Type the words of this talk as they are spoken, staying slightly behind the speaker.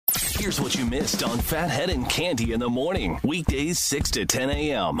Here's what you missed on Phathead and Cande in the morning. Weekdays 6 to 10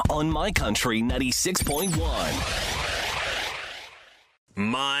 a.m. on My Country 96.1.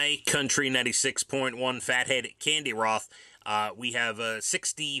 My Country 96.1 Phathead, Cande Roth. We have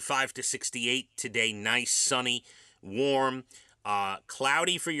 65 to 68 today. Nice, sunny, warm.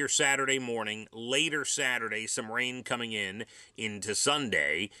 Cloudy for your Saturday morning. Later Saturday, some rain coming in into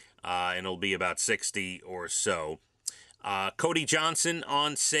Sunday, and it'll be about 60 or so. Cody Johnson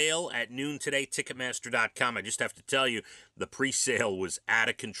on sale at noon today, Ticketmaster.com. I just have to tell you, the pre-sale was out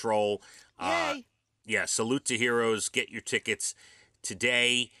of control. Yay. Yeah, salute to heroes. Get your tickets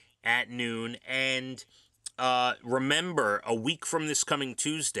today at noon. And remember, a week from this coming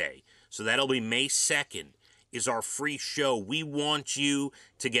Tuesday, so that'll be May 2nd, is our free show. We want you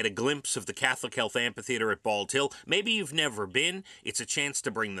to get a glimpse of the Catholic Health Amphitheater at Bald Hill. Maybe you've never been. It's a chance to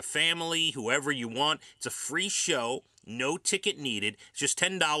bring the family, whoever you want. It's a free show. No ticket needed. It's just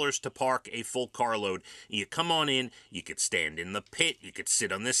 $10 to park a full carload. You come on in. You could stand in the pit. You could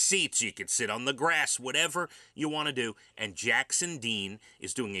sit on the seats. You could sit on the grass. Whatever you want to do. And Jackson Dean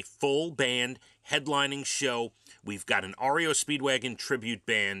is doing a full band headlining show. We've got an REO Speedwagon tribute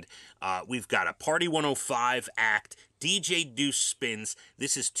band. We've got a Party 105 act. DJ Deuce spins.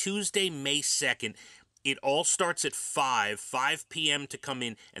 This is Tuesday, May 2nd. It all starts at 5 p.m. to come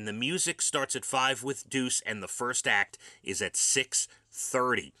in, and the music starts at 5 with Deuce, and the first act is at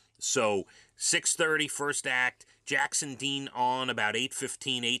 6:30. So 6:30, first act. Jackson Dean on about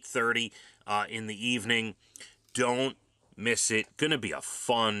 8:15, 8:30 in the evening. Don't miss it. Gonna be a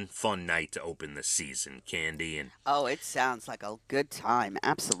fun night to open the season, Cande. And Oh, it sounds like a good time.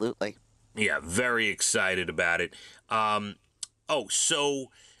 Absolutely. yeah, very excited about it.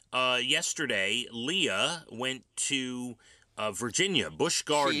 Yesterday, Leah went to Virginia, Busch She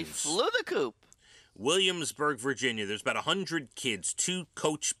Gardens, flew the coop. Williamsburg, Virginia. There's about 100 kids, 2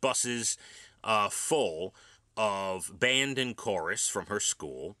 coach buses full of band and chorus from her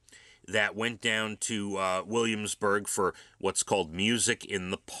school that went down to Williamsburg for what's called Music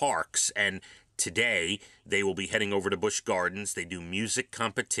in the Parks. And today, they will be heading over to Busch Gardens. They do music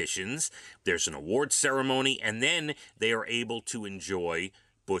competitions. There's an award ceremony, and then they are able to enjoy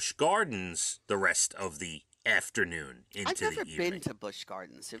Busch Gardens the rest of the afternoon into I've never the evening. been to Busch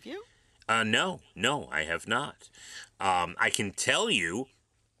Gardens. Have you? No, I have not. I can tell you,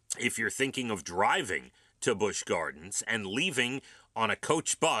 if you're thinking of driving to Busch Gardens and leaving on a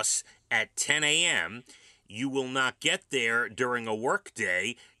coach bus at 10 a.m., you will not get there during a work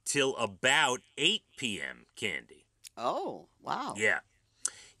day till about 8 p.m., Cande. Oh, wow.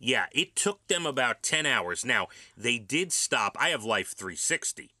 Yeah, it took them about 10 hours. Now, they did stop. I have Life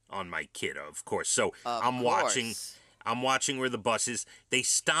 360 on my kid, of course. So I'm watching where the bus is. They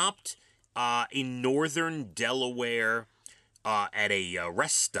stopped in northern Delaware at a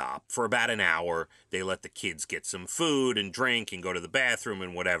rest stop for about an hour. They let the kids get some food and drink and go to the bathroom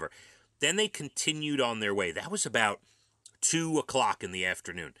and whatever. Then they continued on their way. That was about 2 o'clock in the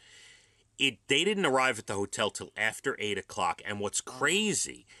afternoon. They didn't arrive at the hotel till after 8 o'clock. And what's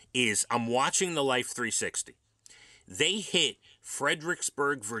crazy is I'm watching the Life 360. They hit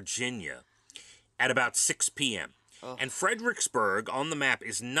Fredericksburg, Virginia at about 6 p.m. Oh. And Fredericksburg on the map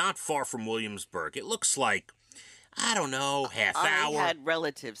is not far from Williamsburg. It looks like, I don't know, half hour. I had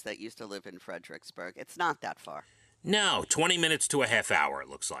relatives that used to live in Fredericksburg. It's not that far. No, 20 minutes to a half hour, it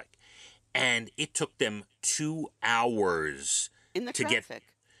looks like. And it took them 2 hours In the to traffic. get.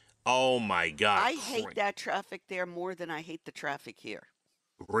 Oh my God! I hate that traffic there more than I hate the traffic here.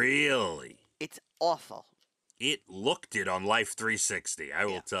 Really? It's awful. It looked it on Life 360. I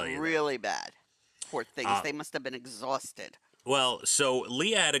will tell you. Really bad. Poor things. They must have been exhausted. Well, so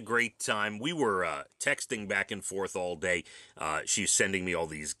Leah had a great time. We were texting back and forth all day. She's sending me all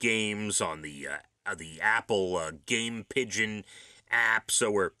these games on the Apple Game Pigeon app. So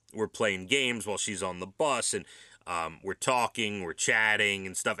we're playing games while she's on the bus, and we're talking, we're chatting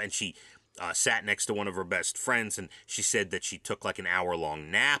and stuff. And she sat next to one of her best friends, and she said that she took like an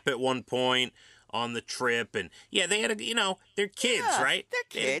hour-long nap at one point on the trip. And yeah, they had they're kids, right? They're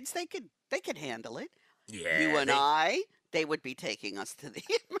kids. They could handle it. Yeah. You and they would be taking us to the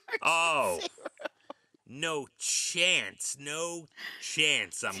emergency Oh. room. No chance.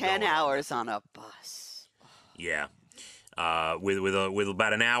 I'm 10 going hours on a bus. Yeah. With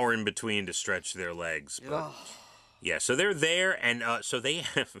about an hour in between to stretch their legs. But, Ugh. yeah, so they're there, and so they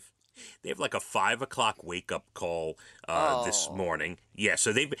have like a 5 o'clock wake up call this morning. Yeah,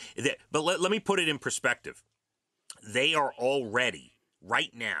 so but let me put it in perspective. They are already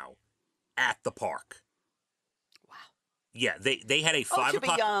right now at the park. Wow. Yeah, they had a 5 to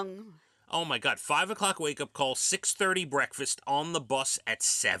o'clock. be young. Oh my God, 5 o'clock wake up call, 6:30 breakfast on the bus at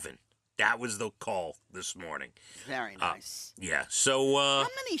 7. That was the call this morning. Very nice. Yeah. So How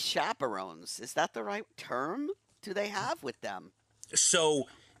many chaperones? Is that the right term? Do they have with them? So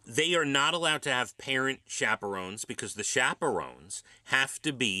they are not allowed to have parent chaperones because the chaperones have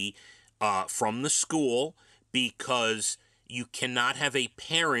to be from the school, because you cannot have a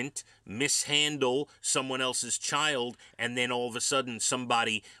parent mishandle someone else's child and then all of a sudden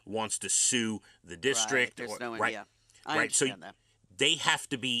somebody wants to sue the district. Right. There's or, no right, idea. I right. So understand that. they have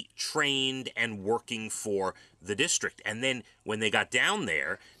to be trained and working for the district. And then when they got down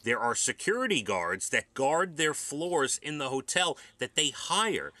there, there are security guards that guard their floors in the hotel that they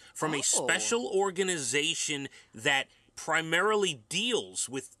hire from a special organization that primarily deals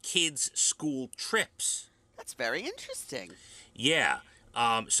with kids' school trips. That's very interesting. Yeah.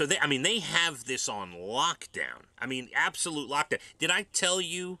 So they have this on lockdown. I mean, absolute lockdown. Did I tell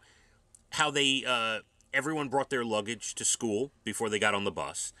you how everyone brought their luggage to school before they got on the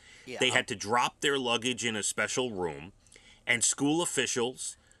bus? Yeah. They had to drop their luggage in a special room, and school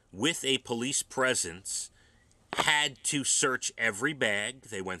officials, with a police presence, had to search every bag.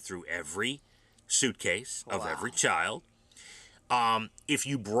 They went through every suitcase of every child. If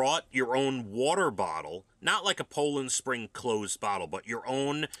you brought your own water bottle, not like a Poland Spring closed bottle, but your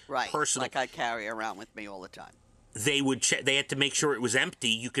own personal, like I carry around with me all the time. they would check. They had to make sure it was empty.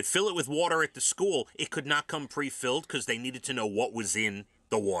 You could fill it with water at the school. It could not come pre-filled because they needed to know what was in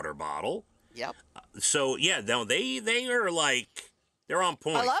the water bottle. Yep. So yeah, no, they are like, they're on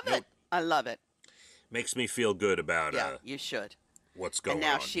point. I love it. I love it. Makes me feel good about you should. what's going And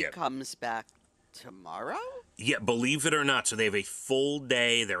now on. she comes back tomorrow? Yeah, believe it or not. So they have a full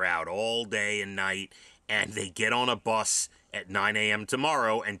day. They're out all day and night, and they get on a bus at 9 a.m.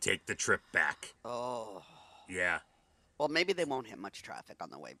 tomorrow and take the trip back. Oh. Yeah. Well, maybe they won't have much traffic on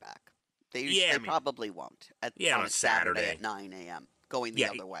the way back. They probably won't. On a Saturday at 9 a.m. going the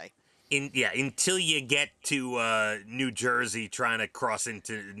other way. Until you get to New Jersey trying to cross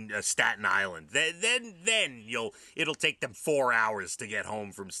into Staten Island. Then it'll take them 4 hours to get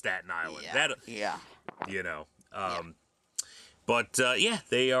home from Staten Island. Yeah. You know. But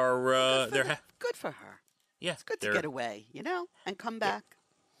they are good for her. Yeah. It's good to get away, and come back.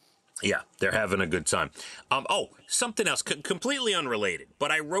 Yeah, they're having a good time. Something else completely unrelated,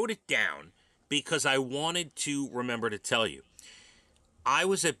 but I wrote it down because I wanted to remember to tell you. I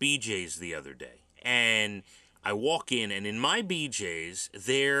was at BJ's the other day, and I walk in, and in my BJ's,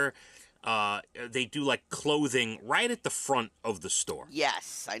 they do like clothing right at the front of the store.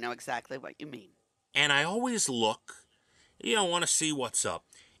 Yes, I know exactly what you mean. And I always look, want to see what's up,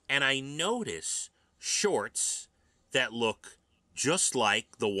 and I notice shorts that look just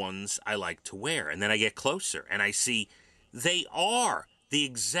like the ones I like to wear. And then I get closer, and I see they are the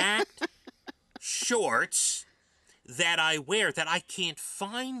exact shorts that I wear that I can't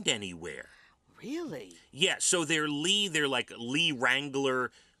find anywhere. Really? Yeah, so they're like Lee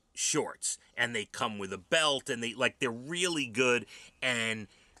Wrangler shorts, and they come with a belt, and they're really good, and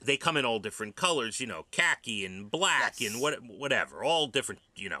they come in all different colors, khaki and black and whatever, all different,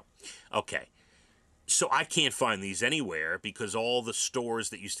 Okay. So I can't find these anywhere because all the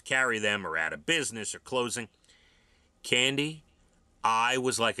stores that used to carry them are out of business or closing. Candy, I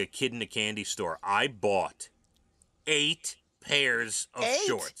was like a kid in a candy store. I bought 8 pairs of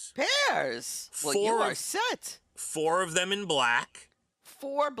shorts. 8 pairs? Well, you are set. 4 of them in black.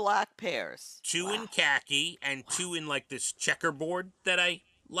 4 black pairs. 2 in khaki and 2 in like this checkerboard that I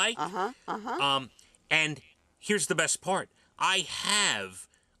like. And here's the best part. I have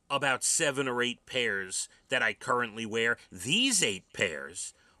about 7 or 8 pairs that I currently wear. These 8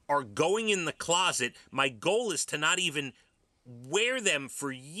 pairs are going in the closet. My goal is to not even wear them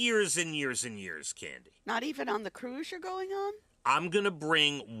for years and years and years, Candy. Not even on the cruise you're going on? I'm going to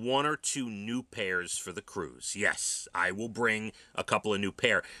bring 1 or 2 new pairs for the cruise. Yes, I will bring a couple of new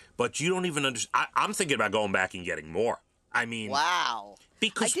pair. But you don't even understand. I'm thinking about going back and getting more. I mean... Wow.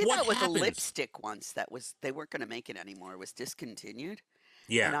 Because I did what that with happens? a lipstick once. They weren't going to make it anymore. It was discontinued.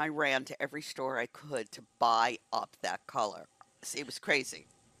 Yeah. And I ran to every store I could to buy up that color. It was crazy.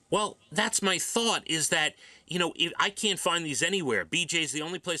 Well, that's my thought, is that, I can't find these anywhere. BJ's the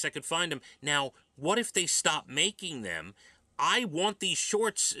only place I could find them. Now, what if they stop making them? I want these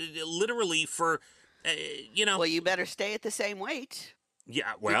shorts literally for, Well, you better stay at the same weight.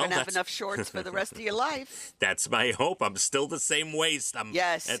 Yeah, well, you're going to have enough shorts for the rest of your life. That's my hope. I'm still the same waist.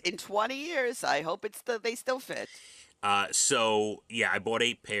 In 20 years, I hope they still fit. So, I bought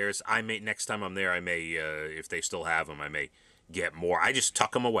 8 pairs. Next time I'm there, I may, if they still have them, I may get more. I just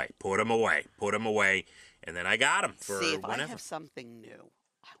tuck them away, put them away, and then I got them for See, if whenever. I have something new,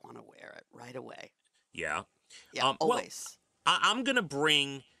 I want to wear it right away. Yeah. Yeah, always. Well, I'm going to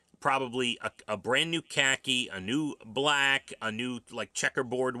bring probably a brand new khaki, a new black, a new like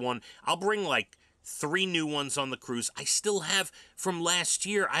checkerboard one. I'll bring like 3 new ones on the cruise. I still have from last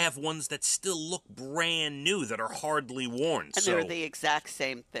year. I have ones that still look brand new that are hardly worn. And they're the exact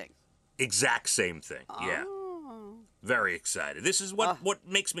same thing. Exact same thing. Oh. Yeah. Very excited. This is what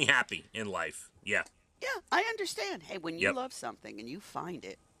makes me happy in life. Yeah. Yeah, I understand. Hey, when you love something and you find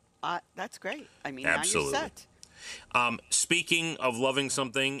it, that's great. I mean, absolutely. Now you're set. Speaking of loving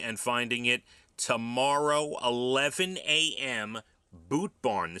something and finding it, tomorrow, 11 a.m., Boot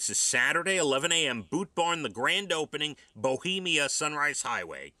Barn. This is Saturday, 11 a.m., Boot Barn, the grand opening, Bohemia, Sunrise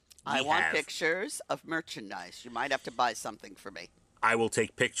Highway. I want pictures of merchandise. You might have to buy something for me. I will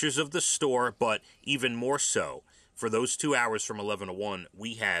take pictures of the store, but even more so, for those 2 hours from 11 to 1,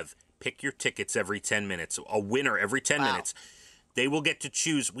 we have pick your tickets every 10 minutes, a winner every 10 minutes. They will get to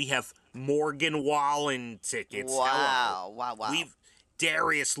choose. We have Morgan Wallen tickets. Wow, wow. We've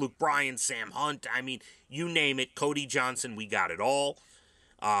Darius, Luke Bryan, Sam Hunt. I mean, you name it. Cody Johnson, we got it all.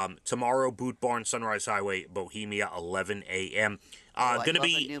 Tomorrow, Boot Barn, Sunrise Highway, Bohemia, 11 a.m. Gonna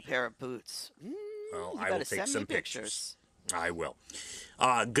be a new pair of boots. Well, I will take some pictures. I will.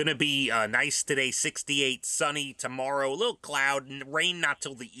 Gonna be nice today, 68, sunny. Tomorrow, a little cloud, and rain not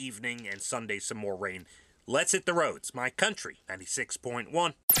till the evening, and Sunday some more rain. Let's hit the roads. My Country,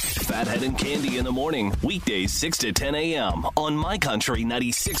 96.1. Phathead and Cande in the morning, weekdays 6 to 10 a.m. on My Country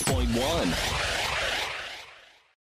 96.1.